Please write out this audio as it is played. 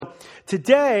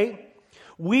Today,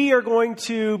 we are going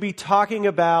to be talking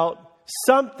about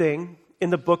something in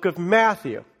the book of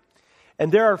Matthew.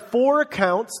 And there are 4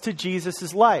 accounts to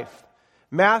Jesus' life: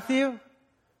 Matthew,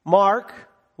 Mark,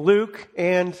 Luke,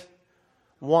 and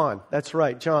Juan. That's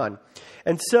right, John.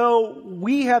 And so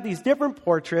we have these different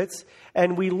portraits,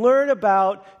 and we learn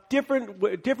about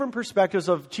different perspectives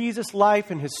of Jesus'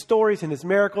 life and his stories and his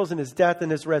miracles and his death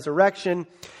and his resurrection.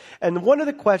 And one of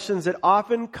the questions that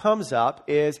often comes up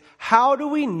is, how do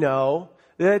we know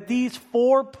that these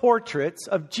 4 portraits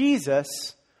of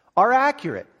Jesus are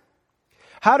accurate?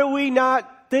 How do we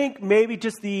not think maybe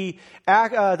just the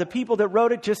people that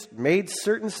wrote it just made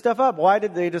certain stuff up? Why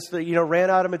did they just, ran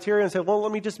out of material and said, well,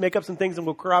 let me just make up some things and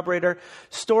we'll corroborate our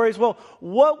stories? Well,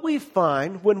 what we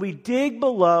find when we dig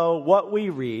below what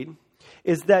we read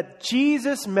is that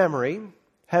Jesus' memory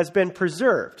has been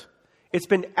preserved. It's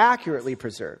been accurately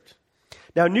preserved.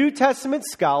 Now, New Testament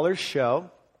scholars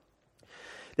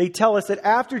they tell us that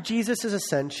after Jesus'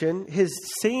 ascension, his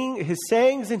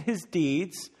sayings and his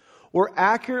deeds were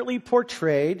accurately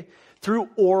portrayed through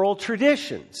oral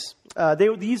traditions.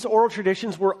 These oral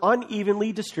traditions were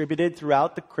unevenly distributed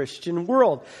throughout the Christian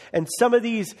world. And some of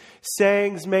these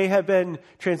sayings may have been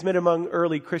transmitted among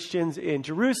early Christians in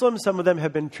Jerusalem. Some of them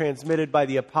have been transmitted by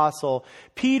the Apostle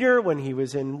Peter when he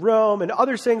was in Rome. And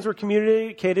other sayings were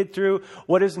communicated through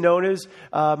what is known as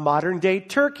modern-day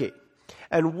Turkey.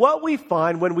 And what we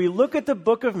find when we look at the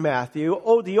book of Matthew,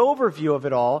 the overview of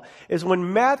it all, is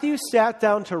when Matthew sat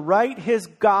down to write his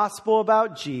gospel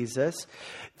about Jesus,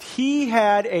 he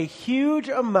had a huge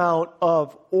amount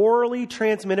of orally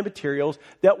transmitted materials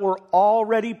that were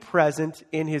already present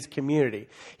in his community.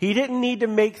 He didn't need to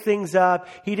make things up.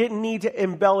 He didn't need to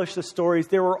embellish the stories.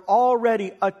 There were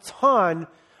already a ton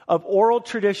of oral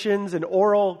traditions and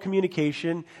oral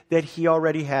communication that he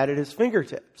already had at his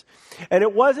fingertips. And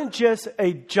it wasn't just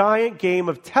a giant game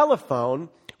of telephone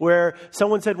where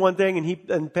someone said one thing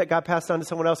and got passed on to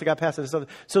someone else, it got passed on to someone.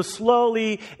 So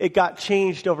slowly it got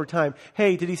changed over time.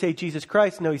 Hey, did he say Jesus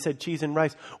Christ? No, he said cheese and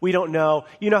rice. We don't know.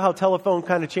 You know how telephone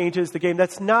kind of changes the game?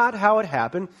 That's not how it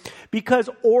happened, because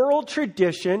oral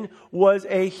tradition was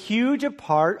a huge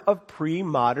part of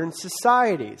pre-modern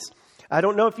societies. I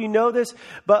don't know if you know this,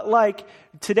 but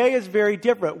today is very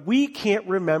different. We can't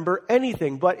remember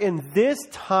anything. But in this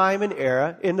time and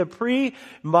era, in the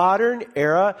pre-modern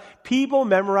era, people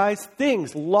memorized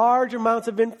things, large amounts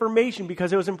of information,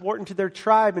 because it was important to their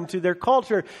tribe and to their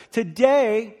culture.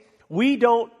 Today, we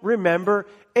don't remember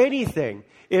anything.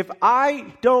 If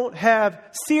I don't have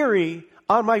Siri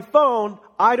on my phone,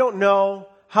 I don't know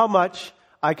how much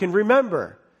I can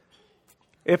remember.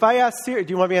 If I ask Siri,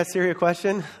 do you want me to ask Siri a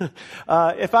question?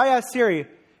 If I ask Siri,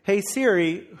 hey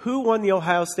Siri, who won the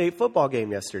Ohio State football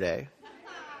game yesterday?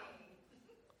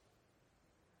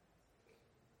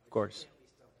 Of course.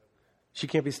 She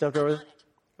can't be stumped over?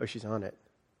 Oh, she's on it.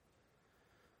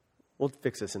 We'll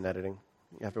fix this in editing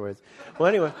afterwards. Well,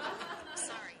 anyway.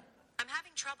 Sorry, I'm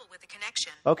having trouble with the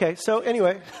connection. Okay, so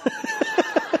anyway.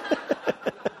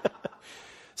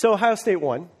 So Ohio State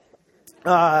won.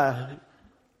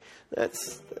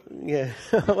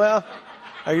 Well,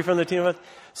 are you from the team?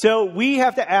 So we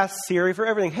have to ask Siri for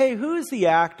everything. Hey, who's the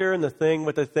actor and the thing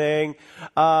with the thing?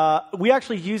 We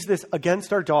actually used this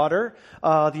against our daughter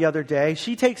the other day.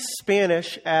 She takes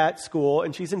Spanish at school,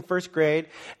 and she's in 1st grade.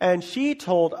 And she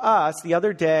told us the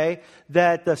other day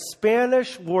that the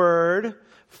Spanish word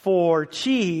for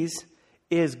cheese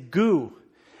is goo.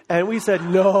 And we said,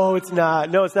 no, it's not.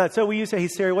 No, it's not. So we used to say, hey,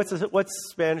 Siri, what's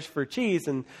Spanish for cheese?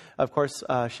 And, of course,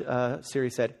 Siri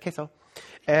said, queso.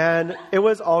 And it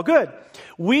was all good.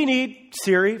 We need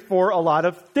Siri for a lot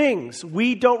of things.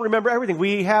 We don't remember everything.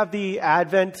 We have the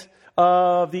advent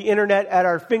of the internet at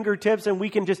our fingertips, and we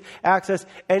can just access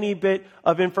any bit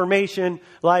of information.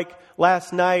 Like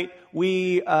last night,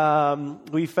 we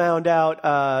found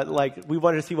out, we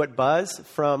wanted to see what Buzz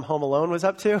from Home Alone was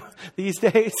up to these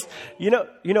days. You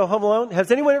know Home Alone? Has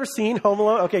anyone ever seen Home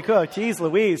Alone? Okay, cool. Jeez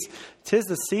Louise. 'Tis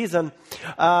the season.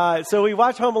 So we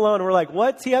watch Home Alone, and we're like,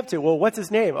 what's he up to? Well, what's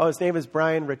his name? Oh, his name is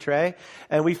Brian Rattray.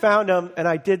 And we found him, and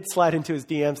I did slide into his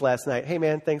DMs last night. Hey,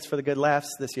 man, thanks for the good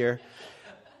laughs this year.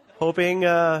 Hoping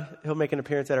he'll make an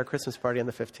appearance at our Christmas party on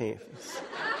the 15th.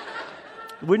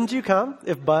 Wouldn't you come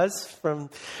if Buzz from...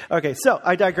 Okay, so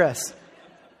I digress.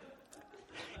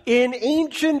 In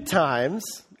ancient times,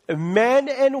 men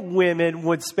and women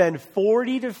would spend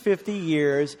 40 to 50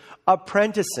 years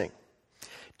apprenticing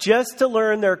just to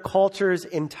learn their culture's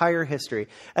entire history.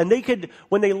 And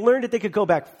when they learned it, they could go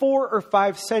back 4 or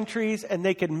 5 centuries and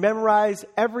they could memorize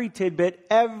every tidbit,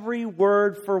 every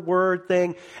word for word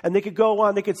thing. And they could go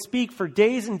on, they could speak for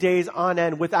days and days on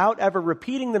end without ever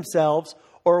repeating themselves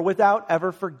or without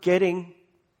ever forgetting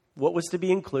what was to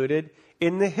be included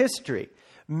in the history.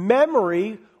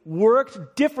 Memory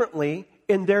worked differently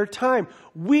in their time.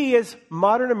 We as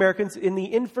modern Americans in the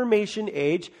information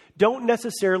age don't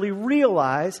necessarily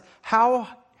realize how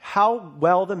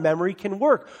well the memory can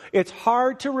work. It's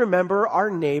hard to remember our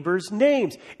neighbors'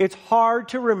 names. It's hard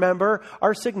to remember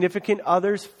our significant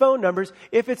other's phone numbers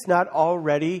if it's not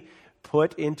already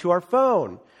put into our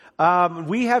phone.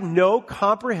 We have no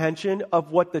comprehension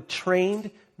of what the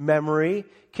trained memory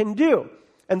can do.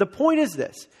 And the point is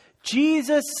this: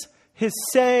 Jesus, his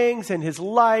sayings and his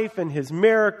life and his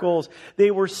miracles, they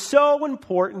were so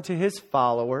important to his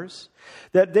followers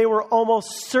that they were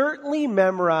almost certainly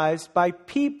memorized by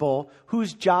people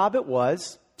whose job it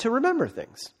was to remember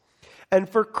things. And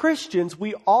for Christians,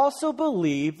 we also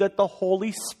believe that the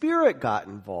Holy Spirit got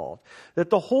involved, that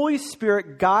the Holy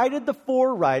Spirit guided the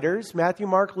 4 writers, Matthew,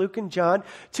 Mark, Luke, and John,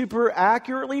 to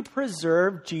accurately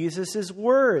preserve Jesus'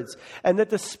 words, and that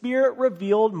the Spirit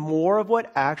revealed more of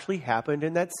what actually happened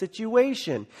in that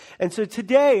situation. And so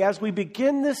today, as we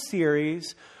begin this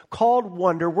series called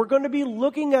Wonder, we're going to be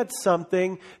looking at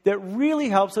something that really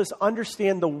helps us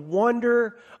understand the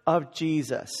wonder of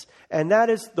Jesus, and that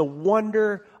is the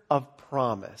wonder of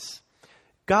promise.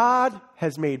 God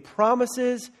has made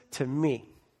promises to me,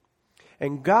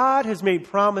 and God has made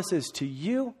promises to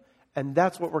you, and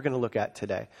that's what we're going to look at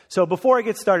today. So before I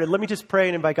get started, let me just pray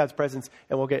and invite God's presence,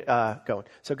 and we'll get going.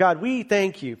 So God, we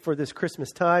thank you for this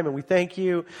Christmas time, and we thank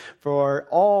you for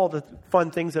all the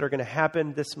fun things that are going to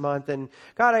happen this month. And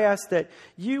God, I ask that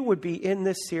you would be in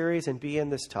this series and be in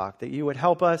this talk, that you would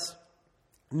help us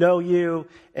know you,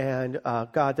 and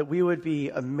God, that we would be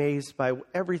amazed by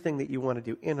everything that you want to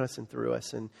do in us and through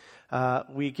us. And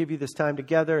we give you this time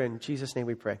together. In Jesus' name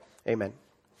we pray. Amen.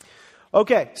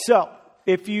 Okay, so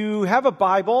if you have a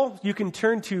Bible, you can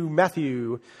turn to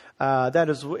Matthew. That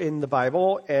is in the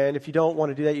Bible. And if you don't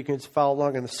want to do that, you can just follow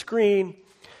along on the screen.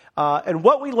 And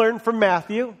what we learned from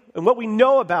Matthew, and what we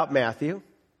know about Matthew,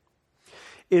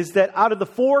 is that out of the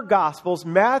 4 Gospels,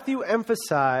 Matthew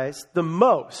emphasized the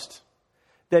most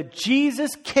that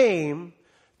Jesus came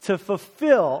to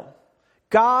fulfill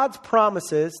God's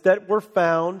promises that were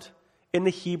found in the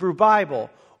Hebrew Bible,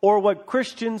 or what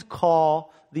Christians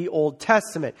call the Old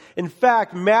Testament. In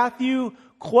fact, Matthew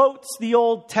quotes the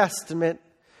Old Testament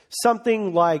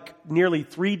something like nearly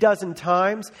 36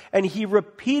 times, and he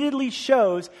repeatedly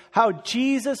shows how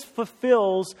Jesus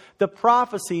fulfills the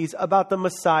prophecies about the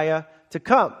Messiah to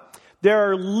come.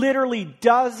 There are literally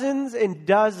dozens and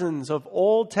dozens of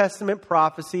Old Testament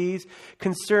prophecies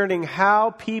concerning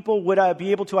how people would be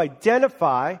able to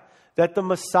identify that the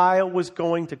Messiah was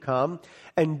going to come.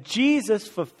 And Jesus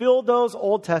fulfilled those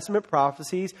Old Testament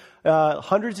prophecies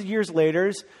hundreds of years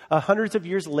later,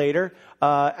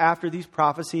 after these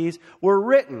prophecies were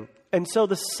written. And so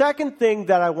the second thing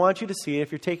that I want you to see,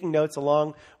 if you're taking notes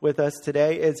along with us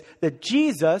today, is that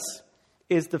Jesus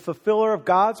is the fulfiller of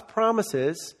God's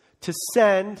promises to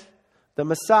send the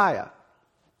Messiah.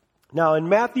 Now, in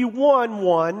Matthew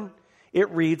 1:1, it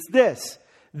reads this: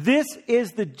 "This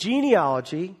is the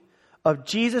genealogy of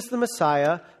Jesus the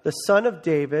Messiah, the son of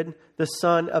David, the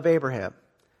son of Abraham."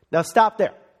 Now, stop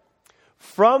there.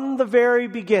 From the very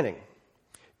beginning,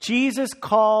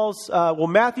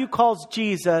 Matthew calls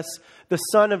Jesus the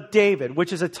son of David,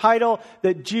 which is a title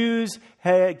that Jews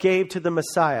gave to the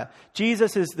Messiah.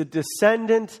 Jesus is the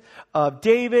descendant of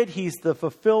David. He's the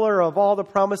fulfiller of all the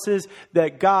promises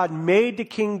that God made to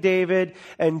King David.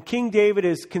 And King David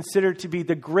is considered to be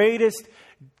the greatest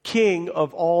king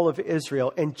of all of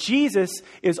Israel. And Jesus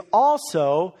is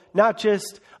also not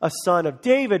just a son of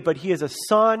David, but he is a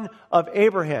son of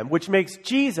Abraham, which makes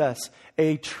Jesus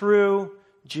a true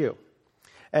Jew.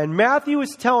 And Matthew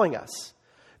is telling us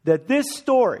that this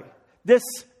story, this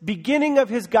beginning of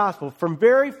his gospel, from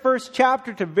very first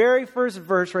chapter to very first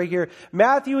verse right here,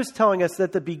 Matthew is telling us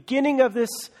that the beginning of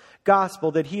this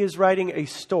gospel, that he is writing a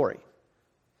story.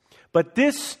 But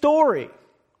this story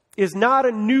is not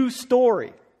a new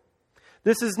story.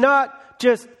 This is not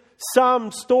just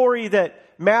some story that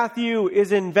Matthew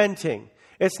is inventing.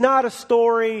 It's not a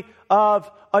story of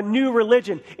a new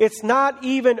religion. It's not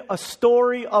even a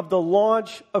story of the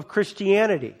launch of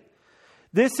Christianity.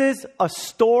 This is a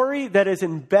story that is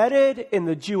embedded in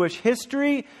the Jewish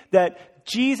history, that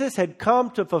Jesus had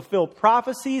come to fulfill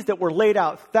prophecies that were laid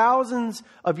out thousands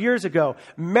of years ago.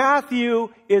 Matthew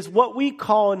is what we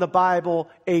call in the Bible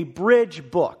a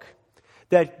bridge book.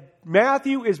 That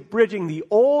Matthew is bridging the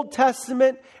Old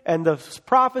Testament and the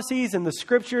prophecies and the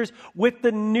scriptures with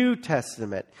the New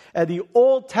Testament. And the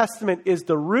Old Testament is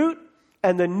the root,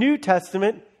 and the New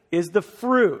Testament is the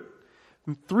fruit.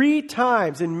 3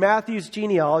 times in Matthew's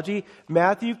genealogy,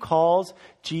 Matthew calls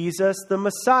Jesus the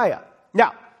Messiah.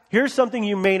 Now, here's something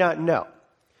you may not know.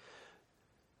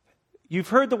 You've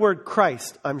heard the word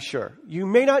Christ, I'm sure. You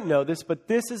may not know this, but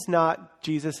this is not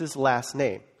Jesus' last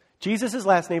name. Jesus'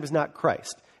 last name is not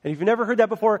Christ. And if you've never heard that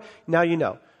before, now you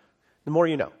know. The more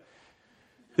you know.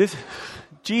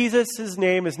 Jesus'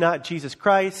 name is not Jesus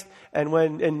Christ,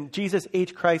 and Jesus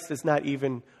H. Christ is not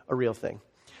even a real thing.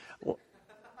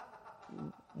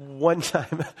 One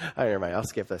time, never mind, I'll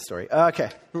skip this story. Okay.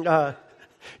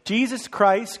 Jesus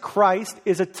Christ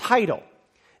is a title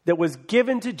that was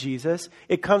given to Jesus.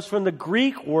 It comes from the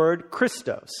Greek word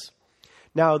Christos.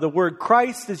 Now, the word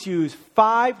Christ is used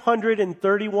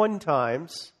 531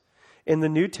 times in the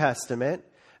New Testament,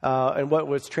 and what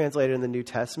was translated in the New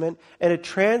Testament. And it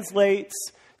translates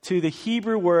to the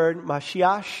Hebrew word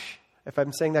Mashiach, if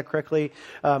I'm saying that correctly,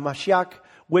 Mashiach,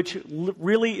 which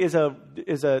really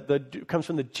comes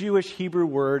from the Jewish Hebrew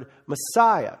word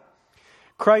Messiah.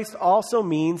 Christ also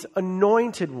means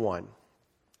anointed one.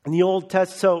 In the Old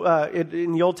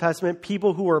Testament,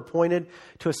 people who were appointed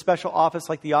to a special office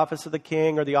like the office of the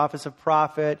king or the office of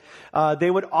prophet, they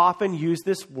would often use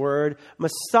this word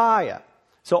Messiah.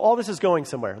 So all this is going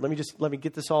somewhere. Let me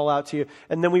get this all out to you.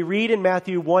 And then we read in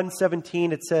Matthew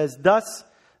 1:17, it says, "Thus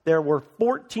there were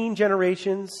 14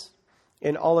 generations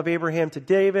in all of Abraham to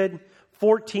David,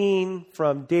 14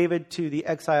 from David to the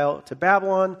exile to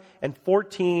Babylon, and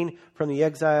 14 from the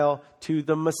exile to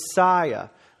the Messiah."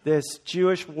 This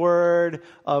Jewish word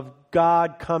of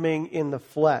God coming in the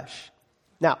flesh.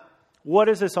 Now, what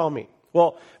does this all mean?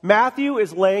 Well, Matthew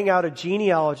is laying out a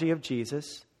genealogy of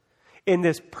Jesus in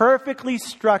this perfectly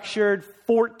structured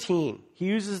 14. He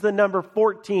uses the number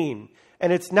 14,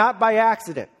 and it's not by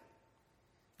accident.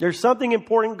 There's something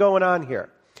important going on here.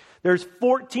 There's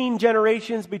 14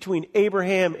 generations between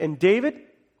Abraham and David.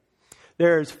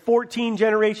 There's 14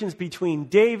 generations between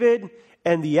David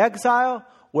and the exile,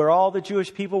 where all the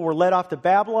Jewish people were led off to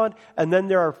Babylon. And then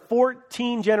there are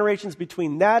 14 generations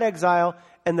between that exile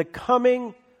and the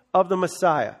coming of the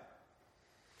Messiah.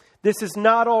 This is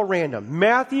not all random.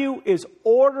 Matthew is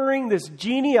ordering this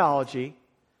genealogy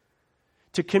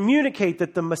to communicate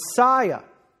that the Messiah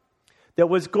that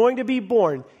was going to be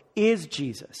born is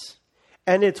Jesus.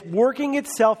 And it's working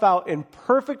itself out in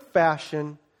perfect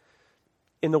fashion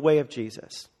in the way of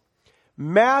Jesus.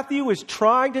 Matthew is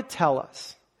trying to tell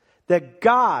us that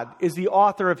God is the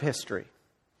author of history.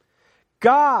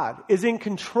 God is in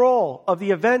control of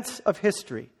the events of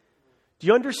history. Do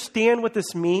you understand what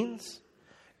this means?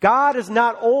 God is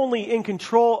not only in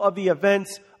control of the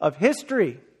events of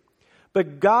history,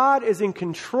 but God is in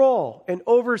control and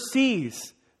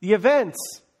oversees the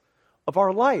events of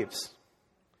our lives.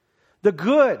 The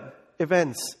good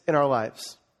events in our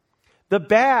lives, the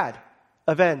bad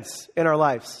events in our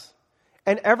lives,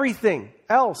 and everything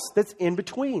else that's in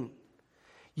between.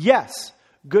 Yes,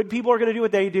 good people are going to do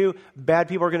what they do, bad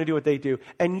people are going to do what they do.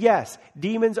 And yes,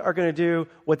 demons are going to do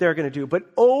what they're going to do. But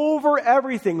over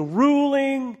everything,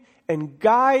 ruling and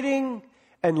guiding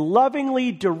and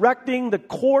lovingly directing the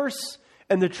course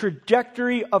and the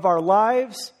trajectory of our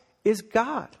lives is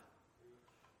God.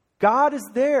 God is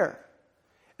there.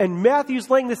 And Matthew's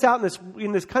laying this out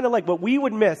in this kind of like what we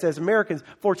would miss as Americans,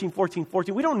 14, 14,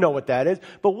 14. We don't know what that is.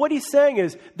 But what he's saying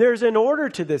is there's an order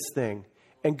to this thing.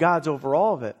 And God's over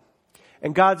all of it.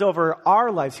 And God's over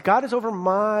our lives. God is over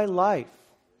my life.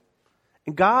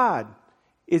 And God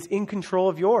is in control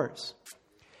of yours.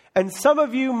 And some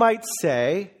of you might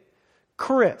say,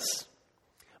 Chris,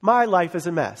 my life is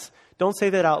a mess. Don't say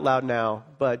that out loud now,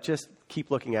 but just keep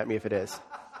looking at me if it is.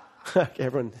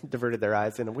 Everyone diverted their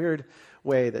eyes in a weird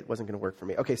way that wasn't going to work for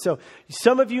me. Okay, so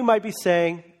some of you might be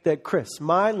saying that, Chris,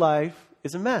 my life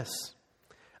is a mess.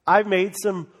 I've made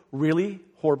some really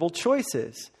horrible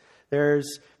choices.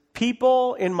 There's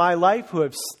people in my life who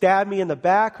have stabbed me in the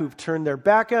back, who've turned their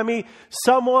back on me.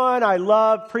 Someone I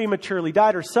loved prematurely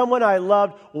died, or someone I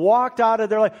loved walked out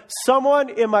of their life. Someone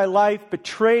in my life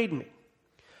betrayed me.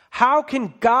 How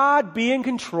can God be in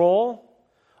control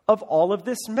of all of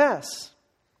this mess?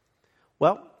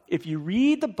 Well, if you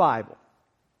read the Bible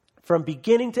from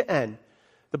beginning to end,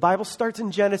 The Bible starts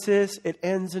in Genesis, it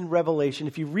ends in Revelation.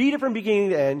 If you read it from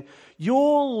beginning to end,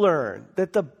 you'll learn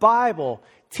that the Bible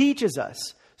teaches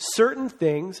us certain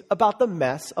things about the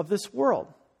mess of this world.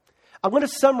 I'm going to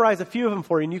summarize a few of them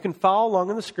for you, and you can follow along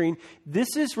on the screen.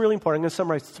 This is really important. I'm going to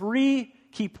summarize 3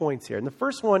 key points here. And the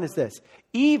first one is this: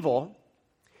 evil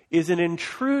is an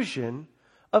intrusion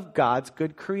of God's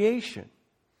good creation.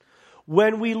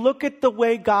 When we look at the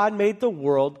way God made the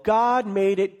world, God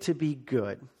made it to be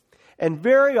good. And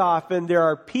very often there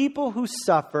are people who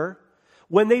suffer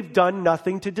when they've done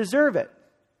nothing to deserve it.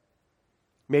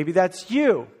 Maybe that's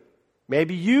you.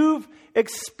 Maybe you've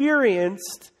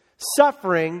experienced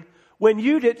suffering when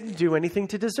you didn't do anything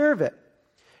to deserve it.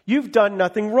 You've done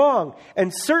nothing wrong,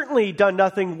 and certainly done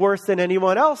nothing worse than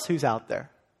anyone else who's out there.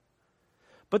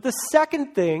 But the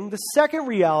second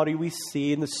reality we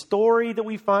see in the story that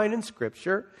we find in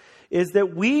Scripture is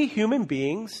that we human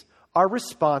beings are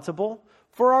responsible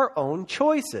for our own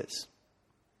choices.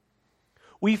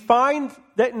 We find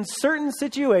that in certain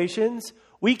situations,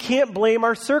 we can't blame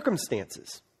our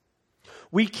circumstances.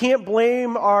 We can't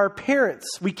blame our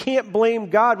parents. We can't blame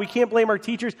God. We can't blame our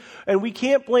teachers. And we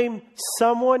can't blame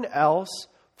someone else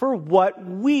for what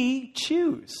we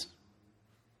choose.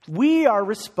 We are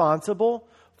responsible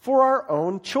for our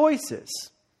own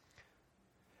choices.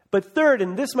 But third,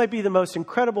 and this might be the most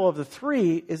incredible of the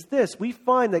 3, is this: we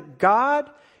find that God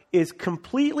is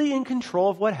completely in control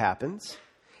of what happens,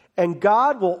 and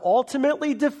God will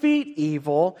ultimately defeat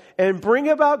evil and bring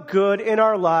about good in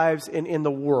our lives and in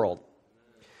the world.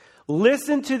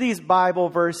 Listen to these Bible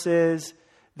verses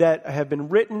that have been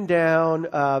written down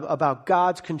about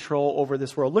God's control over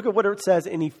this world. Look at what it says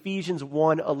in Ephesians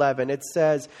 1:11. It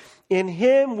says, "In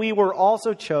him we were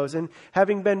also chosen,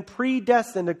 having been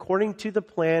predestined according to the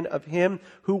plan of him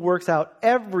who works out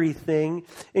everything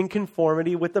in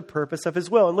conformity with the purpose of his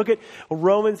will." And look at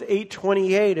Romans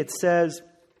 8:28. It says,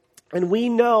 "And we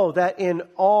know that in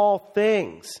all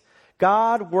things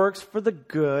God works for the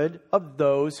good of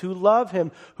those who love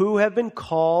him, who have been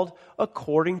called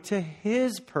according to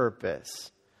his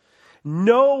purpose."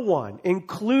 No one,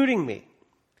 including me,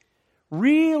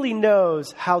 really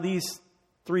knows how these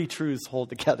 3 truths hold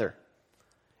together.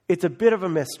 It's a bit of a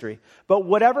mystery. But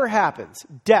whatever happens,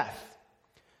 death,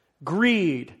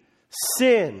 greed,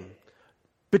 sin,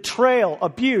 betrayal,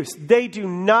 abuse, they do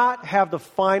not have the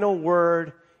final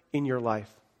word in your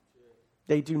life.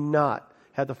 They do not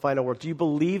have the final word. Do you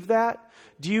believe that?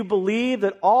 Do you believe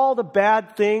that all the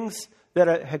bad things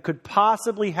that could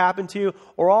possibly happen to you,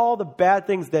 or all the bad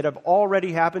things that have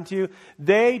already happened to you,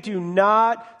 they do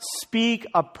not speak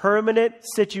a permanent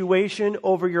situation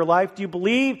over your life? Do you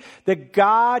believe that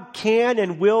God can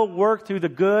and will work through the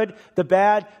good, the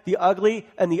bad, the ugly,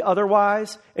 and the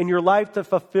otherwise in your life to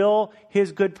fulfill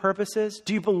his good purposes?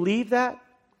 Do you believe that?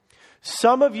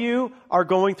 Some of you are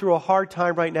going through a hard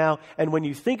time right now, and when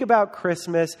you think about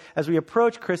Christmas, as we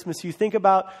approach Christmas, you think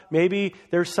about maybe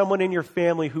there's someone in your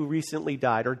family who recently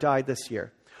died or died this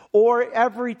year. Or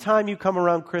every time you come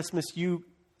around Christmas,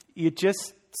 it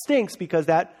just stinks because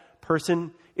that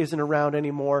person isn't around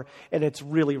anymore, and it's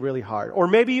really, really hard. Or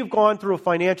maybe you've gone through a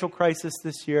financial crisis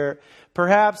this year.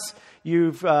 Perhaps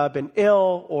you've been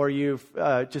ill, or you've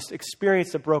just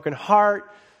experienced a broken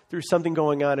heart through something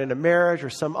going on in a marriage or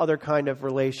some other kind of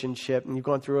relationship, and you've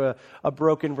gone through a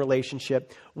broken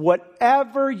relationship.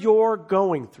 Whatever you're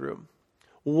going through,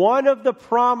 one of the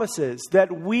promises that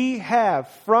we have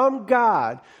from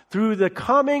God through the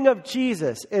coming of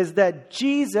Jesus is that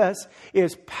Jesus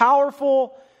is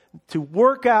powerful to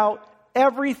work out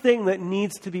everything that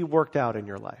needs to be worked out in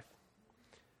your life.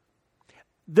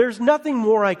 There's nothing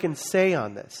more I can say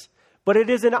on this, but it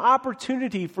is an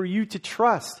opportunity for you to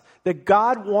trust that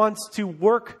God wants to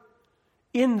work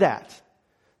in that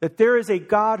there is a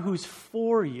God who's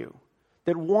for you,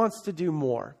 that wants to do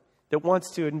more, that wants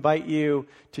to invite you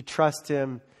to trust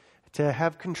him, to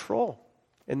have control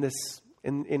in this,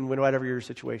 in whatever your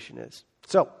situation is.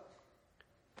 So,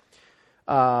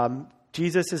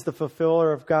 Jesus is the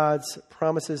fulfiller of God's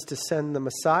promises to send the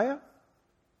Messiah.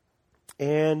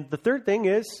 And the third thing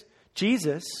is,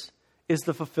 Jesus is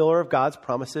the fulfiller of God's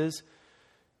promises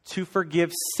to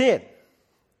forgive sin.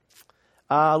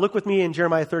 Look with me in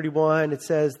Jeremiah 31. It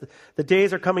says, "The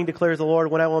days are coming, declares the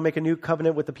Lord, when I will make a new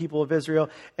covenant with the people of Israel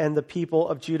and the people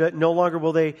of Judah. No longer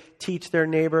will they teach their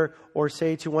neighbor or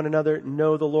say to one another,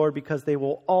 'Know the Lord,' because they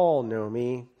will all know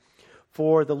me.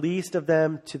 For the least of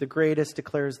them to the greatest,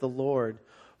 declares the Lord.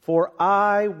 For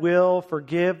I will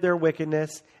forgive their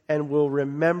wickedness and will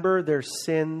remember their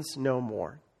sins no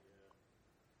more."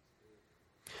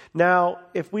 Now,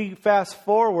 if we fast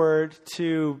forward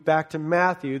back to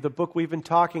Matthew, the book we've been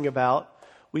talking about,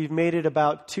 we've made it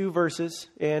about 2 verses,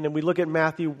 and we look at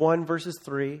Matthew 1, verses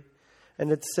 3,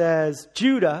 and it says,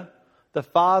 Judah, the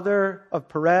father of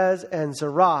Perez and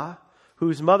Zerah,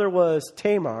 whose mother was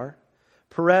Tamar,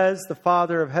 Perez, the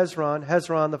father of Hezron,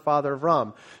 Hezron, the father of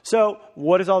Ram. So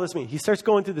what does all this mean? He starts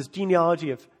going through this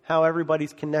genealogy of how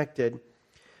everybody's connected.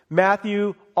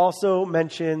 Matthew also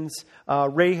mentions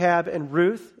Rahab and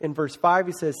Ruth. In verse 5,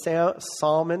 he says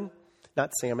Salmon,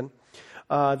 not Salmon,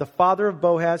 the father of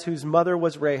Boaz, whose mother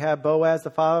was Rahab. Boaz, the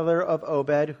father of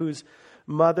Obed, whose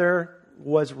mother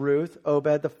was Ruth.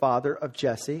 Obed, the father of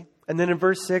Jesse. And then in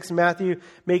verse 6, Matthew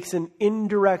makes an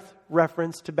indirect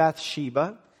reference to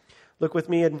Bathsheba. Look with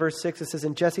me in verse 6. It says,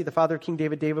 and Jesse, the father of King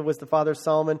David, David was the father of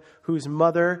Solomon, whose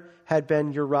mother had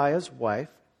been Uriah's wife.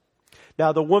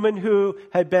 Now, the woman who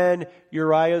had been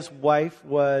Uriah's wife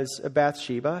was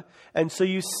Bathsheba. And so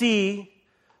you see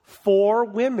 4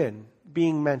 women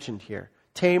being mentioned here.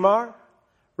 Tamar,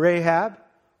 Rahab,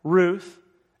 Ruth,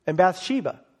 and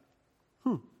Bathsheba.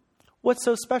 What's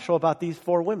so special about these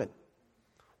 4 women?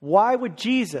 Why would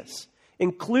Jesus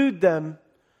include them,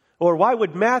 or why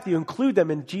would Matthew include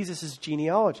them in Jesus'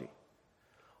 genealogy?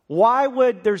 Why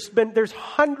would there's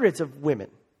hundreds of women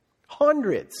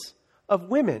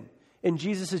in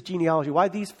Jesus' genealogy. Why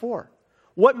these 4?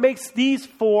 What makes these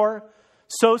 4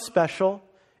 so special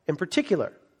in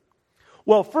particular?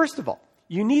 Well, first of all,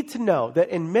 you need to know that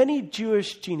in many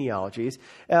Jewish genealogies,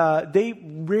 they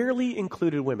rarely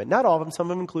included women. Not all of them, some of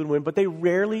them include women, but they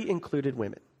rarely included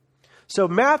women. So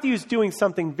Matthew's doing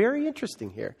something very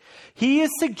interesting here. He is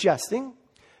suggesting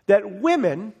that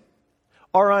women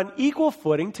are on equal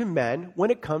footing to men when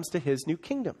it comes to his new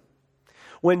kingdom.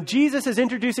 When Jesus is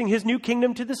introducing his new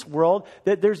kingdom to this world,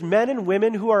 that there's men and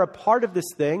women who are a part of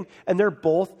this thing, and they're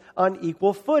both on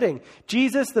equal footing.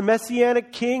 Jesus, the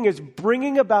Messianic King, is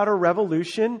bringing about a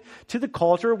revolution to the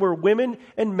culture where women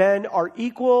and men are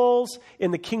equals in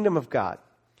the kingdom of God.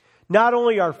 Not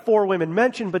only are 4 women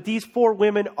mentioned, but these 4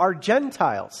 women are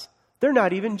Gentiles. They're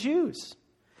not even Jews.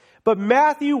 But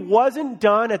Matthew wasn't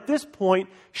done at this point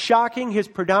shocking his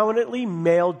predominantly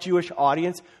male Jewish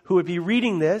audience who would be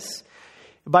reading this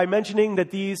by mentioning that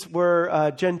these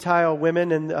were Gentile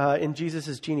women in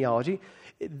Jesus' genealogy.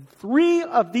 3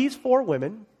 of these 4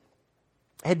 women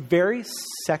had very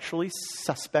sexually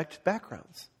suspect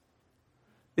backgrounds.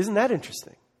 Isn't that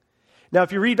interesting? Now,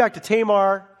 if you read back to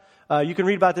Tamar, you can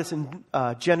read about this in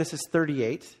Genesis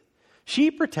 38. She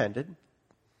pretended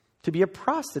to be a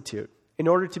prostitute in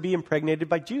order to be impregnated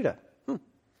by Judah.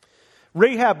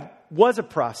 Rahab was a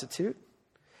prostitute.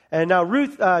 And now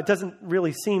Ruth doesn't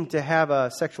really seem to have a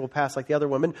sexual past like the other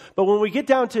women. But when we get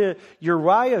down to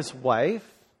Uriah's wife,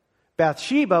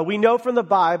 Bathsheba, we know from the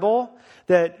Bible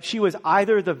that she was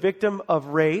either the victim of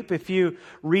rape, if you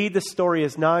read the story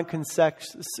as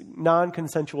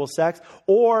non-consensual sex,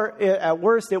 or at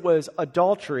worst it was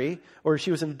adultery, or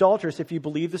she was an adulteress if you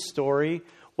believe the story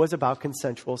was about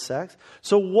consensual sex.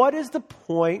 So what is the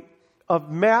point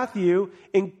of Matthew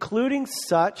including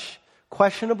such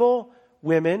questionable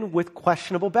women with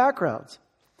questionable backgrounds?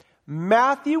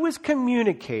 Matthew is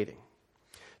communicating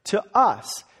to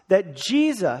us that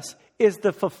Jesus is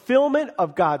the fulfillment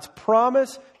of God's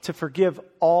promise to forgive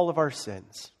all of our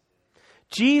sins.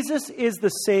 Jesus is the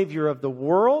Savior of the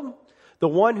world, the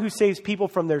one who saves people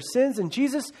from their sins, and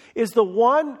Jesus is the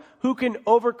one who can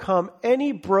overcome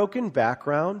any broken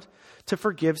background to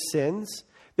forgive sins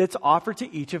that's offered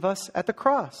to each of us at the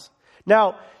cross.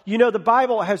 Now, you know, the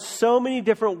Bible has so many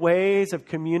different ways of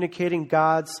communicating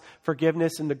God's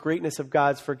forgiveness and the greatness of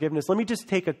God's forgiveness. Let me just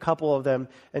take a couple of them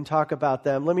and talk about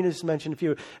them. Let me just mention a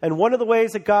few. And one of the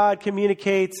ways that God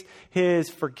communicates his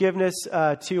forgiveness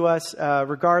to us,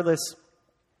 regardless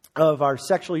of our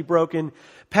sexually broken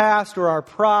past or our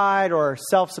pride or our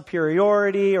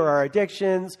self-superiority or our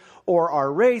addictions or our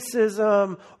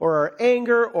racism or our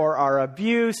anger or our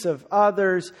abuse of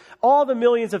others, all the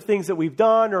millions of things that we've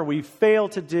done or we've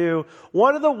failed to do.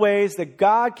 One of the ways that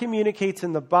God communicates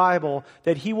in the Bible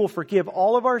that he will forgive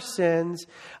all of our sins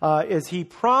is he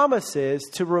promises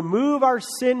to remove our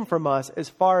sin from us as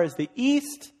far as the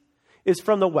east is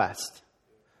from the west.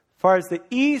 As far as the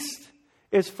east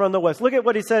is from the west. Look at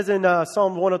what he says in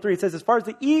Psalm 103. It says, as far as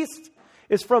the east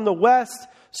is from the west,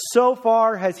 so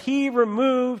far has he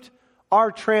removed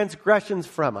our transgressions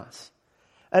from us.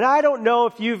 And I don't know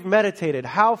if you've meditated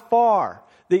how far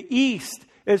the east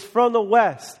is from the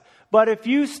west. But if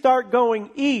you start going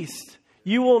east,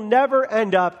 you will never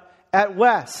end up at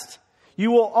west.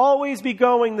 You will always be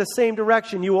going the same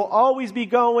direction. You will always be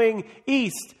going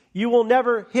east. You will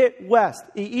never hit west.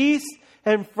 The east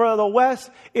and for the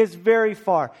west is very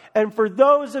far. And for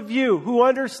those of you who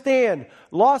understand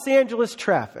Los Angeles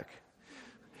traffic,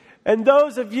 And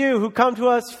those of you who come to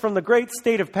us from the great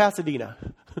state of Pasadena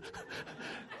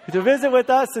to visit with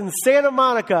us in Santa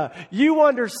Monica, you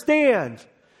understand.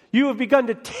 You have begun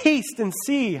to taste and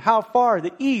see how far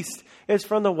the East is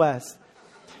from the West.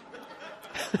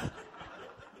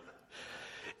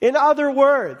 In other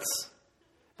words,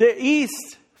 the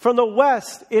East from the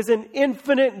West is an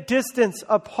infinite distance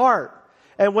apart.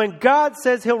 And when God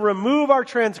says He'll remove our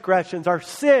transgressions, our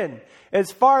sin,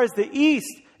 as far as the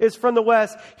East is from the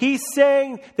West, He's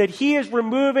saying that He is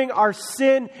removing our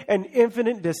sin an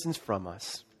infinite distance from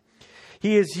us.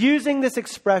 He is using this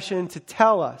expression to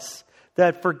tell us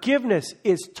that forgiveness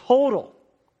is total,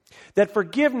 that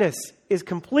forgiveness is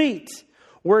complete.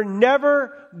 We're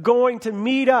never going to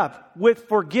meet up with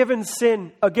forgiven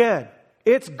sin again.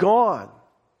 It's gone.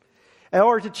 In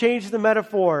order to change the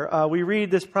metaphor, we read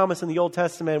this promise in the Old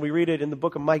Testament. We read it in the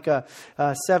book of Micah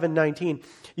 7:19.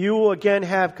 You will again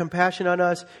have compassion on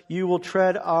us. You will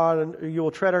tread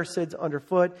our sins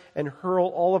underfoot and hurl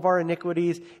all of our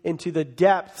iniquities into the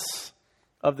depths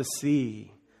of the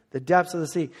sea. The depths of the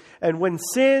sea. And when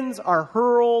sins are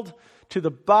hurled to the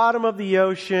bottom of the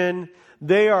ocean,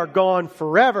 they are gone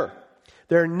forever.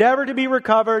 They're never to be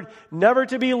recovered, never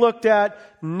to be looked at,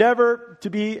 never to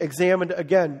be examined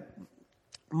again.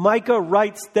 Micah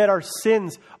writes that our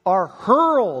sins are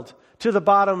hurled to the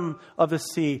bottom of the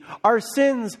sea. Our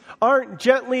sins aren't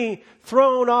gently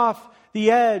thrown off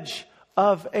the edge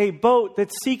of a boat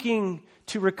that's seeking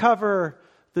to recover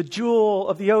the jewel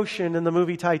of the ocean in the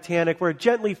movie Titanic, where it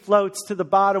gently floats to the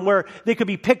bottom, where they could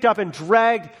be picked up and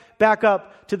dragged back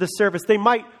up to the surface. They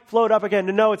might float up again.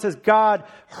 No, it says God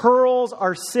hurls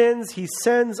our sins. He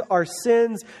sends our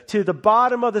sins to the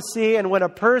bottom of the sea. And when a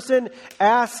person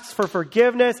asks for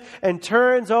forgiveness and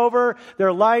turns over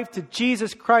their life to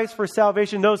Jesus Christ for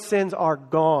salvation, those sins are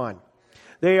gone.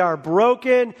 They are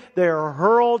broken. They are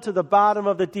hurled to the bottom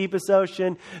of the deepest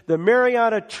ocean. The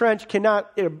Mariana Trench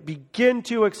cannot begin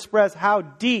to express how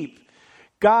deep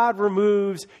God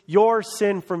removes your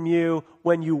sin from you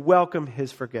when you welcome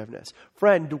His forgiveness.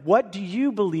 Friend, what do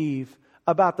you believe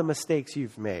about the mistakes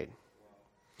you've made?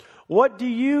 What do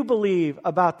you believe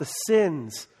about the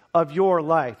sins of your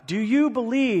life? Do you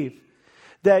believe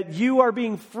that you are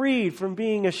being freed from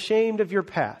being ashamed of your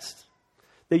past?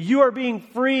 That you are being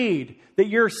freed, that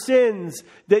your sins,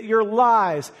 that your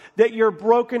lies, that your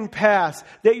broken past,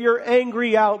 that your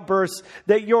angry outbursts,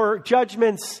 that your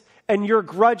judgments and your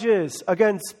grudges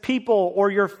against people or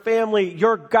your family,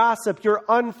 your gossip, your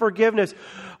unforgiveness,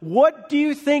 what do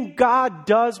you think God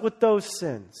does with those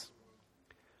sins?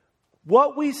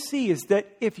 What we see is that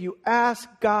if you ask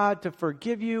God to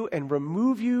forgive you and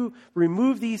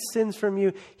remove these sins from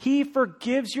you, He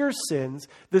forgives your sins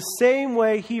the same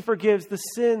way He forgives the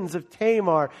sins of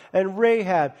Tamar and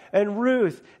Rahab and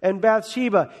Ruth and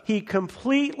Bathsheba. He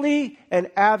completely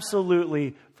and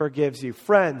absolutely forgives you.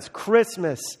 Friends,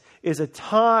 Christmas is a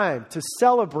time to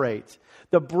celebrate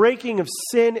the breaking of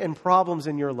sin and problems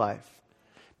in your life.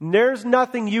 And there's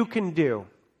nothing you can do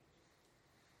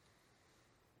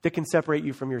that can separate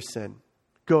you from your sin.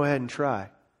 Go ahead and try.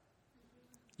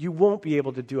 You won't be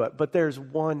able to do it, but there's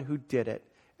one who did it.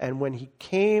 And when He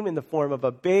came in the form of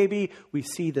a baby, we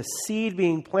see the seed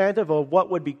being planted of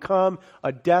what would become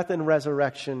a death and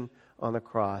resurrection on the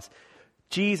cross.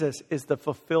 Jesus is the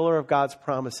fulfiller of God's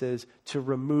promises to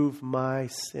remove my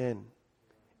sin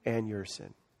and your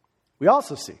sin. We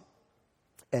also see,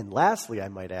 and lastly, I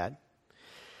might add,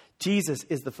 Jesus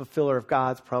is the fulfiller of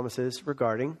God's promises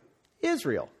regarding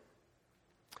Israel.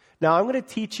 Now, I'm going to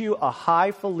teach you a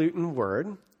highfalutin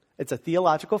word. It's a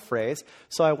theological phrase,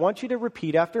 so I want you to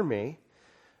repeat after me.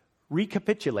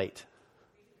 Recapitulate.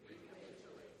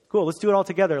 Cool, let's do it all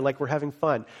together like we're having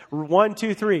fun. 1,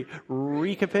 2, 3.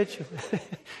 Recapitulate.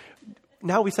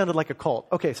 Now we sounded like a cult.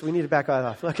 Okay, so we need to back that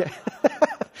off. Okay.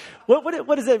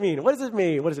 What does that mean? What does it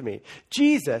mean? What does it mean?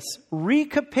 Jesus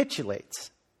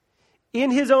recapitulates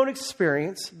in His own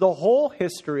experience the whole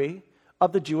history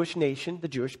of the Jewish nation, the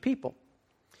Jewish people.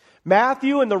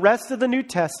 Matthew and the rest of the New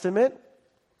Testament,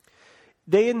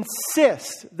 they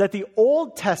insist that the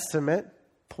Old Testament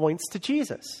points to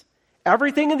Jesus.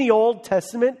 Everything in the Old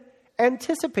Testament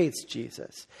anticipates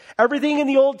Jesus. Everything in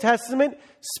the Old Testament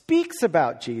speaks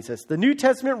about Jesus. The New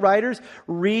Testament writers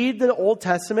read the Old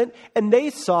Testament and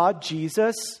they saw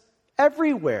Jesus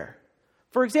everywhere.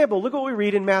 For example, look what we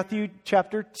read in Matthew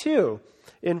chapter 2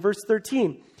 in verse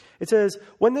 13. It says,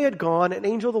 when they had gone, an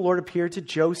angel of the Lord appeared to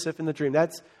Joseph in the dream.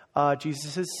 That's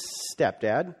Jesus'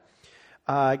 stepdad.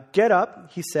 Get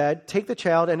up, he said, take the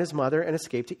child and his mother and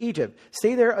escape to Egypt.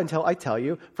 Stay there until I tell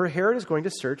you, for Herod is going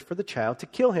to search for the child to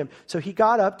kill him. So he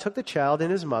got up, took the child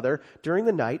and his mother during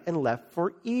the night and left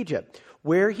for Egypt.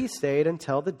 where he stayed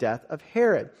until the death of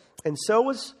Herod. And so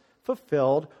was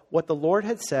fulfilled what the Lord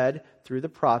had said through the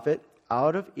prophet,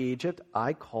 out of Egypt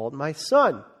I called my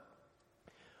son.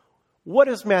 What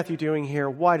is Matthew doing here?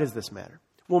 Why does this matter?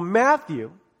 Well,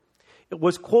 Matthew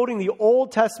was quoting the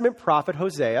Old Testament prophet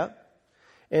Hosea.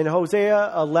 In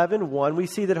Hosea 11:1, we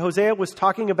see that Hosea was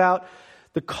talking about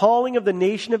the calling of the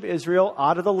nation of Israel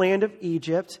out of the land of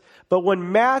Egypt. But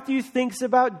when Matthew thinks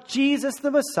about Jesus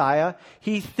the Messiah,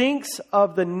 he thinks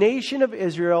of the nation of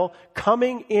Israel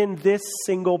coming in this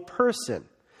single person.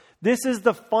 This is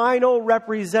the final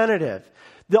representative,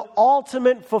 the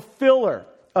ultimate fulfiller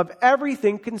of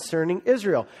everything concerning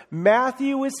Israel.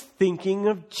 Matthew is thinking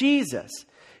of Jesus.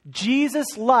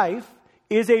 Jesus' life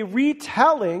is a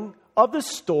retelling of the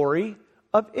story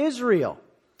of Israel.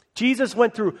 Jesus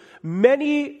went through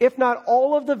many, if not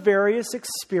all of the various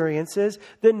experiences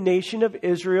the nation of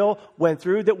Israel went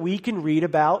through that we can read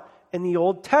about in the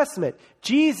Old Testament.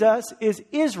 Jesus is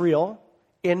Israel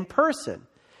in person.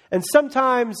 And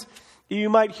sometimes you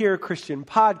might hear Christian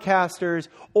podcasters,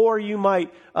 or you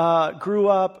might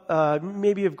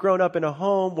maybe have grown up in a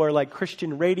home where like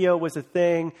Christian radio was a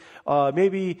thing.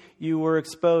 Maybe you were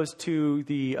exposed to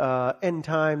the End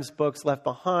Times books Left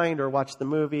Behind, or watched the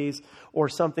movies, or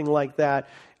something like that.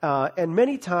 And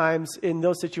many times in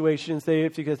those situations,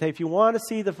 because if you want to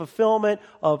see the fulfillment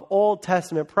of Old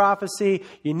Testament prophecy,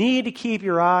 you need to keep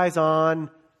your eyes on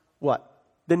what?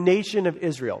 The nation of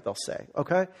Israel, they'll say,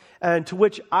 okay? And to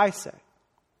which I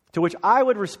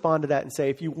would respond to that and say,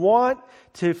 if you want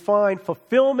to find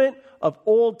fulfillment of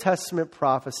Old Testament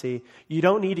prophecy, you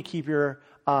don't need to keep your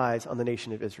eyes on the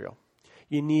nation of Israel.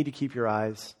 You need to keep your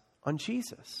eyes on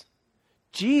Jesus.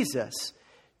 Jesus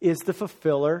is the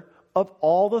fulfiller of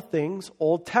all the things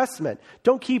Old Testament.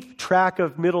 Don't keep track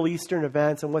of Middle Eastern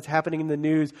events and what's happening in the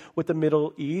news with the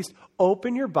Middle East.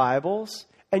 Open your Bibles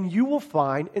and you will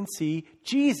find and see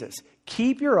Jesus.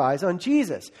 Keep your eyes on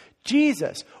Jesus.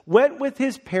 Jesus went with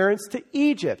his parents to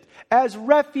Egypt as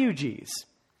refugees.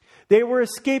 They were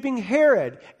escaping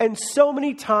Herod. And so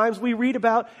many times we read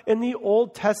about in the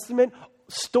Old Testament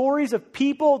stories of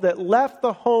people that left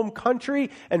the home country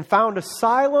and found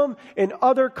asylum in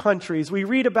other countries. We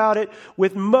read about it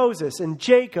with Moses and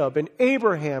Jacob and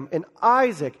Abraham and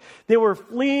Isaac. They were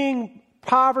fleeing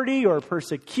poverty or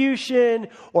persecution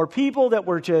or people that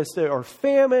were or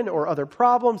famine or other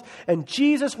problems. And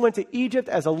Jesus went to Egypt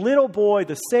as a little boy,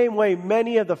 the same way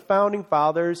many of the founding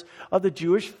fathers of the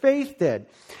Jewish faith did.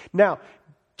 Now,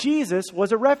 Jesus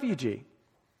was a refugee.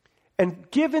 And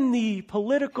given the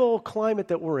political climate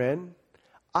that we're in,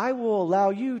 I will allow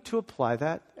you to apply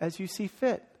that as you see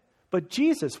fit. But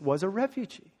Jesus was a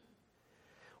refugee.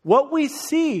 What we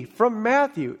see from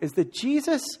Matthew is that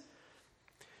Jesus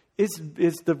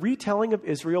is the retelling of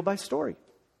Israel by story.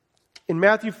 In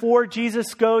Matthew 4,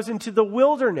 Jesus goes into the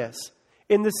wilderness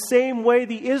in the same way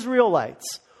the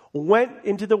Israelites went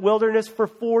into the wilderness for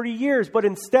 40 years. But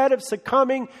instead of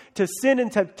succumbing to sin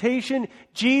and temptation,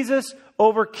 Jesus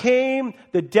overcame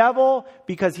the devil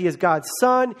because he is God's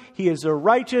son. He is a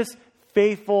righteous,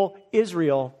 faithful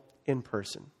Israel in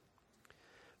person.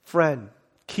 Friend,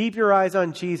 keep your eyes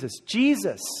on Jesus.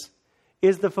 Jesus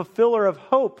is the fulfiller of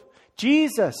hope.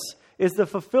 Jesus is the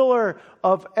fulfiller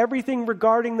of everything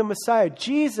regarding the Messiah.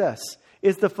 Jesus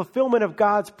is the fulfillment of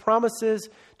God's promises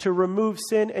to remove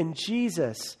sin, and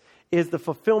Jesus is the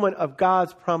fulfillment of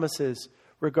God's promises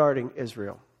regarding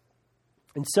Israel.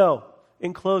 And so,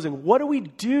 in closing, what do we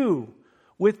do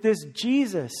with this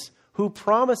Jesus who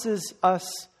promises us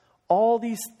all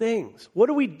these things? What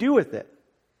do we do with it?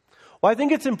 Well, I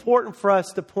think it's important for us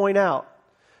to point out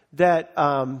that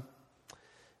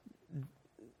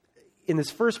in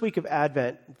this first week of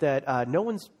Advent, that no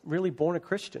one's really born a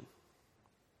Christian.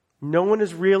 No one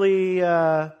is really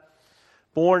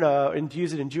born, and to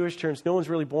use it in Jewish terms, no one's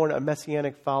really born a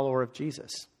messianic follower of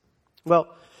Jesus. Well,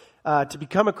 to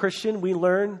become a Christian, we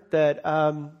learn that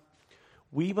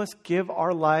we must give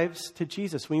our lives to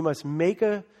Jesus. We must make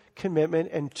a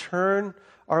commitment and turn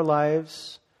our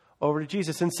lives over to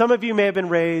Jesus. And some of you may have been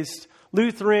raised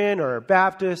Lutheran or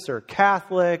Baptist or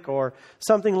Catholic or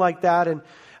something like that. And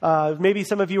maybe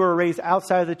some of you were raised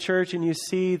outside of the church, and you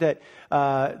see that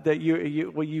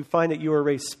you find that you were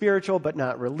raised spiritual but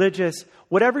not religious.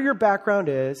 Whatever your background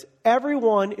is,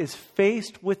 everyone is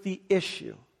faced with the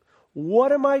issue: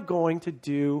 what am I going to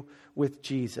do with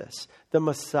Jesus, the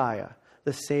Messiah,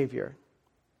 the Savior?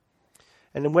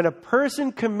 And when a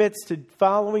person commits to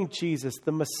following Jesus,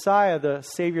 the Messiah, the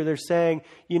Savior, they're saying,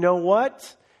 you know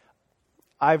what?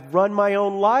 I've run my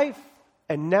own life,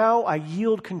 and now I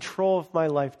yield control of my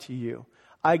life to you.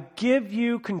 I give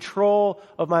you control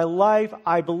of my life.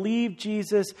 I believe,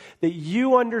 Jesus, that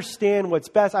you understand what's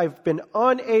best. I've been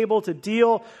unable to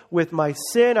deal with my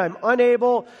sin. I'm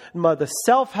unable. The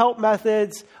self-help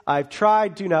methods I've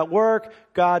tried do not work.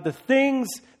 God, the things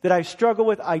that I struggle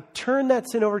with, I turn that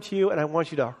sin over to you, and I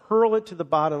want you to hurl it to the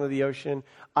bottom of the ocean.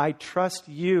 I trust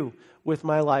you with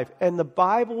my life. And the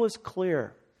Bible is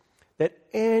clear that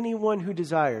anyone who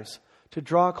desires to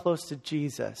draw close to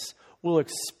Jesus will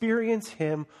experience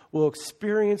him, will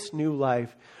experience new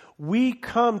life. We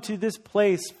come to this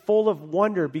place full of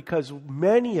wonder because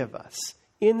many of us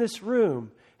in this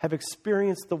room have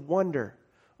experienced the wonder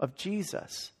of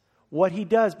Jesus. What he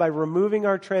does by removing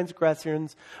our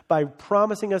transgressions, by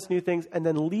promising us new things, and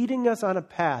then leading us on a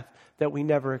path that we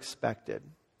never expected.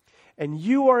 And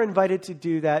you are invited to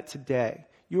do that today.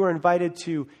 You are invited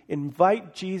to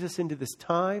invite Jesus into this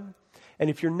time. And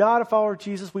if you're not a follower of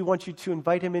Jesus, we want you to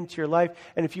invite him into your life.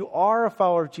 And if you are a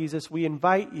follower of Jesus, we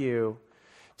invite you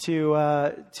to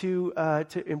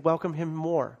welcome him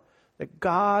more. That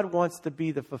God wants to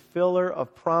be the fulfiller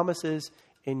of promises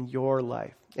in your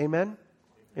life. Amen?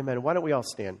 Amen. Why don't we all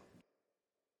stand?